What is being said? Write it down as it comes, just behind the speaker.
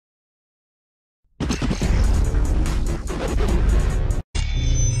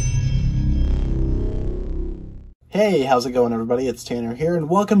Hey, how's it going everybody? It's Tanner here and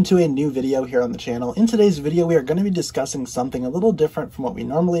welcome to a new video here on the channel. In today's video we are going to be discussing something a little different from what we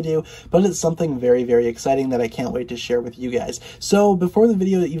normally do, but it's something very exciting that I can't wait to share with you guys. So before the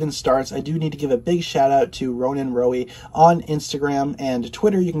video even starts, I do need to give a big shout out to Ronan Rowie on Instagram and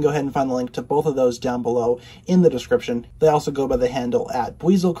Twitter. You can go ahead and find the link to both of those down below in the description. They also go by the handle at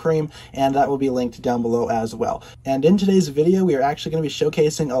 @BweaselCream, and that will be linked down below as well. And in today's video we are actually going to be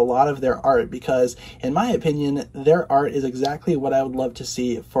showcasing a lot of their art because, in my opinion, their art is exactly what I would love to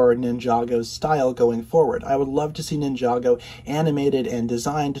see for Ninjago's style going forward. I would love to see Ninjago animated and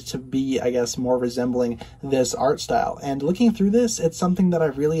designed to be, I guess, more resembling this art style. And looking through this, it's something that I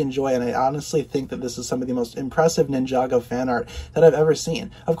really enjoy, and I honestly think that this is some of the most impressive Ninjago fan art that I've ever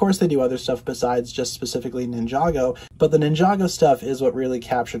seen. Of course, they do other stuff besides just specifically Ninjago, but the Ninjago stuff is what really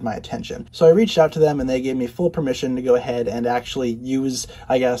captured my attention. So I reached out to them and they gave me full permission to go ahead and actually use,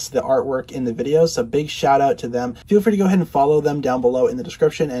 I guess, the artwork in the video. So big shout out to them. Feel free to go ahead and follow them down below in the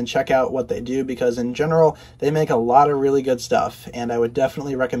description and check out what they do, because in general they make a lot of really good stuff, and I would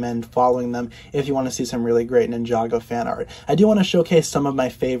definitely recommend following them if you want to see some really great Ninjago fan art. I do want to showcase some of my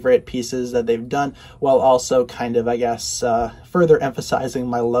favorite pieces that they've done, while also kind of, I guess, further emphasizing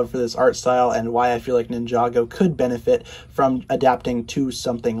my love for this art style and why I feel like Ninjago could benefit from adapting to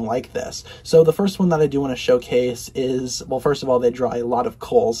something like this. So the first one that I do want to showcase is, well, first of all, they draw a lot of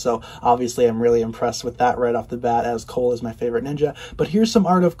Cole, so obviously I'm really impressed with that right off the bat, as Cole is my favorite ninja. But here's some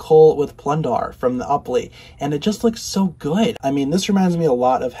art of Cole with Plundar from the Upply, and it just looks so good. I mean, this reminds me a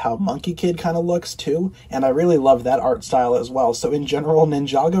lot of how Monkey Kid kind of looks too, and I really love that art style as well. So in general,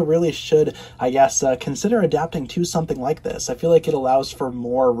 Ninjago really should, I guess, consider adapting to something like this. I feel like it allows for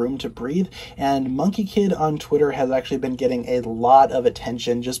more room to breathe, and Monkey Kid on Twitter has actually been getting a lot of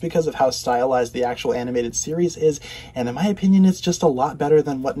attention just because of how stylized the actual animated series is, and in my opinion it's just a lot better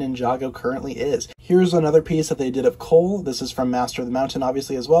than what Ninjago currently is. Here's another piece that they did of Cole. This is from Master of the Mountain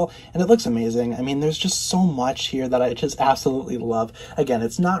obviously as well, and it looks amazing. I mean, there's just so much here that I just absolutely love. Again,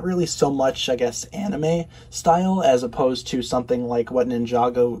 it's not really so much, I guess, anime style as opposed to something like what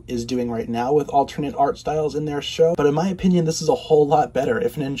Ninjago is doing right now with alternate art styles in their show, but in my opinion this is a whole lot better.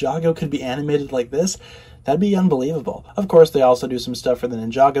 If Ninjago could be animated like this, that'd be unbelievable. Of course, they also do some stuff for the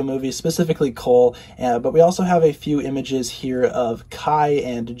Ninjago movie, specifically Cole, but we also have a few images here of Kai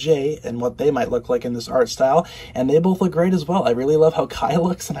and Jay and what they might look like in this art style, and they both look great as well. I really love how Kai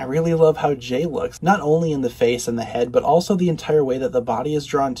looks, and I really love how Jay looks. Not only in the face and the head, but also the entire way that the body is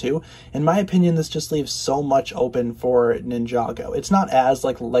drawn too. In my opinion, this just leaves so much open for Ninjago. It's not as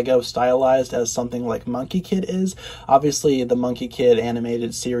like Lego stylized as something like Monkey Kid is. Obviously, the Monkey Kid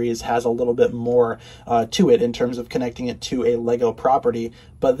animated series has a little bit more to it in terms of connecting it to a Lego property,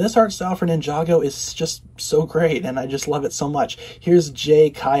 but this art style for Ninjago is just so great, and I just love it so much. Here's Jay,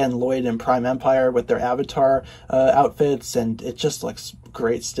 Kai, and Lloyd in Prime Empire with their Avatar outfits, and it just looks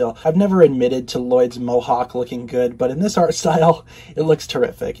great still. I've never admitted to Lloyd's mohawk looking good, but in this art style, it looks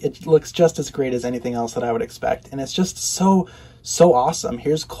terrific. It looks just as great as anything else that I would expect, and it's just so awesome.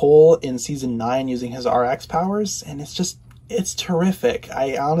 Here's Cole in Season 9 using his RX powers, and it's terrific.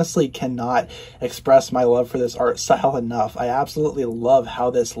 I honestly cannot express my love for this art style enough. I absolutely love how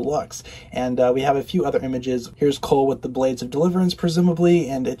this looks. And we have a few other images. Here's Cole with the Blades of Deliverance, presumably,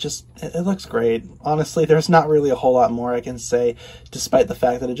 and it looks great. Honestly, there's not really a whole lot more I can say, despite the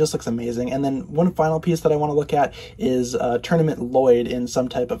fact that it just looks amazing. And then one final piece that I want to look at is Tournament Lloyd in some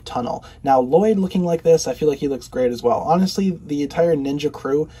type of tunnel. Now, Lloyd looking like this, I feel like he looks great as well. Honestly, the entire ninja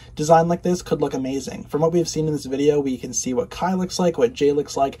crew design like this could look amazing. From what we've seen in this video, we can see what Kai looks like, what Jay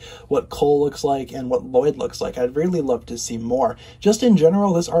looks like, what Cole looks like, and what Lloyd looks like. I'd really love to see more. Just in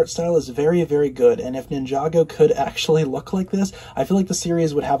general, this art style is very good, and if Ninjago could actually look like this, I feel like the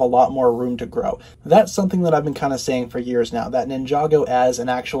series would have a lot more room to grow. That's something that I've been kind of saying for years now, that Ninjago as an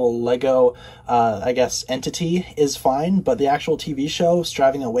actual Lego, I guess, entity is fine, but the actual TV show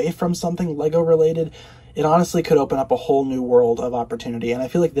striving away from something Lego related, it honestly could open up a whole new world of opportunity, and I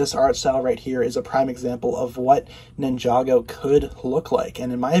feel like this art style right here is a prime example of what Ninjago could look like,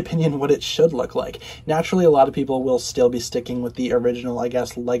 and in my opinion, what it should look like. Naturally, a lot of people will still be sticking with the original, I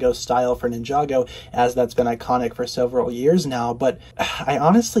guess, Lego style for Ninjago, as that's been iconic for several years now, but I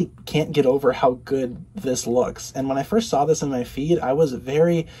honestly can't get over how good this looks, and when I first saw this in my feed, I was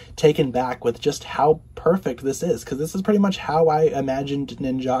very taken back with just how perfect this is, because this is pretty much how I imagined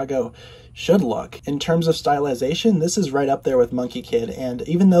Ninjago should look. In terms of stylization, this is right up there with Monkey Kid, and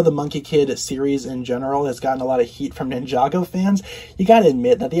even though the Monkey Kid series in general has gotten a lot of heat from Ninjago fans, you gotta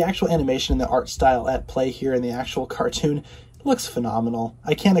admit that the actual animation and the art style at play here in the actual cartoon looks phenomenal.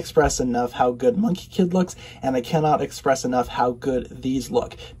 I can't express enough how good Monkey Kid looks, and I cannot express enough how good these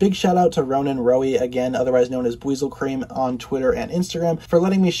look. Big shout out to Ronan Rowie, again, otherwise known as Buizel Cream on Twitter and Instagram, for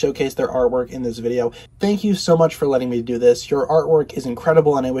letting me showcase their artwork in this video. Thank you so much for letting me do this. Your artwork is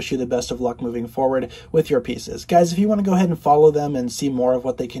incredible, and I wish you the best of luck moving forward with your pieces. Guys, if you want to go ahead and follow them and see more of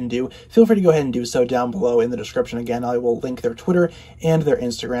what they can do, feel free to go ahead and do so down below in the description. Again, I will link their Twitter and their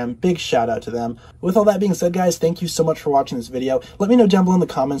Instagram. Big shout out to them. With all that being said, guys, thank you so much for watching this video. Let me know down below in the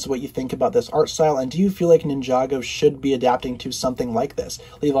comments what you think about this art style, and do you feel like Ninjago should be adapting to something like this?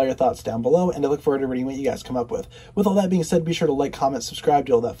 Leave all your thoughts down below, and I look forward to reading what you guys come up with. With all that being said, be sure to like, comment, subscribe,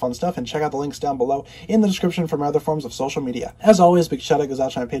 do all that fun stuff, and check out the links down below in the description for my other forms of social media. As always, big shout out goes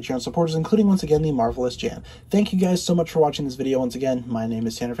out to my Patreon supporters, including once again the marvelous Jan. Thank you guys so much for watching this video once again. My name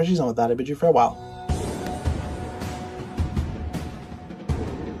is TannerFishies, and with that I bid you farewell.